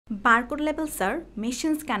Barcode labels are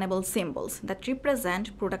machine-scannable symbols that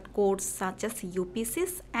represent product codes such as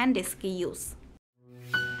UPCs and SKUs.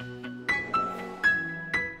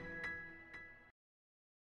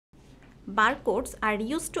 Barcodes are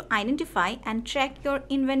used to identify and track your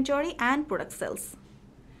inventory and product sales.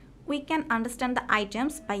 We can understand the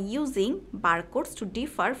items by using barcodes to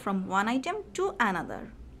differ from one item to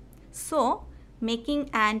another. So,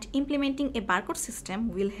 making and implementing a barcode system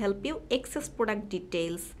will help you access product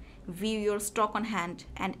details, view your stock on hand,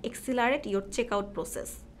 and accelerate your checkout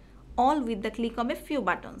process, all with the click of a few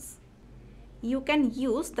buttons. You can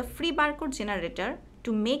use the free barcode generator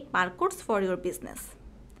to make barcodes for your business.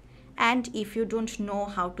 And if you don't know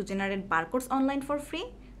how to generate barcodes online for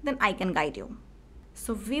free, then I can guide you.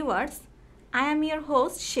 So viewers, I am your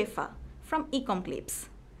host Shefa from eComclips.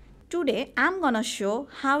 Today I am gonna show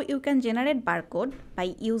how you can generate barcode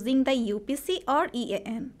by using the UPC or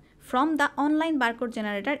EAN from the online barcode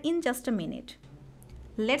generator in just a minute.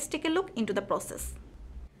 Let's take a look into the process.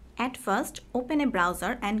 At first, open a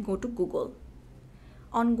browser and go to Google.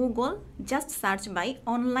 On Google, just search by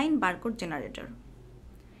online barcode generator.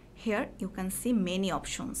 Here you can see many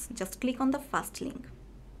options. Just click on the first link.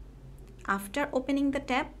 After opening the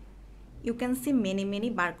tab, you can see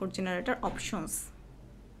many barcode generator options.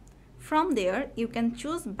 From there, you can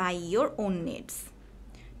choose by your own needs.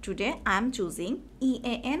 Today, I am choosing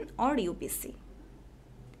EAN or UPC.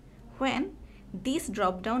 When this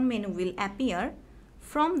drop-down menu will appear,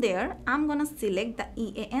 from there, I am gonna select the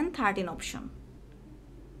EAN 13 option.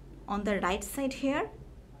 On the right side here,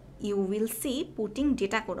 you will see putting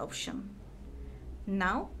data code option.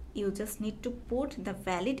 Now, you just need to put the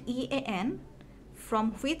valid EAN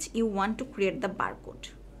from which you want to create the barcode.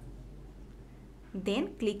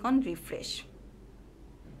 Then click on refresh.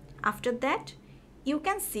 After that, you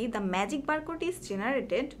can see the magic barcode is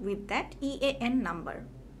generated with that EAN number.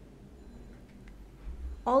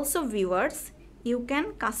 Also viewers, you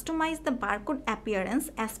can customize the barcode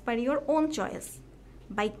appearance as per your own choice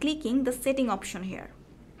by clicking the setting option here.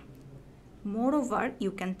 Moreover,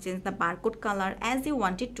 you can change the barcode color as you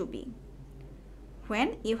want it to be.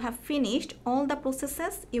 When you have finished all the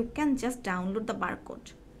processes, you can just download the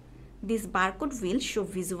barcode. This barcode will show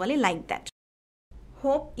visually like that.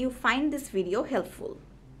 Hope you find this video helpful.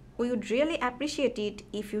 We would really appreciate it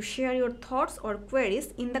if you share your thoughts or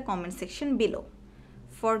queries in the comment section below.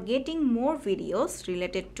 For getting more videos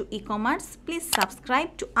related to e-commerce, please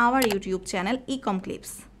subscribe to our YouTube channel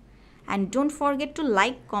eComclips. And don't forget to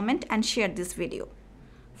like, comment and share this video.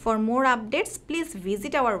 For more updates, please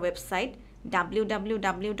visit our website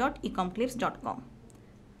www.ecomclips.com.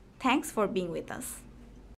 Thanks for being with us.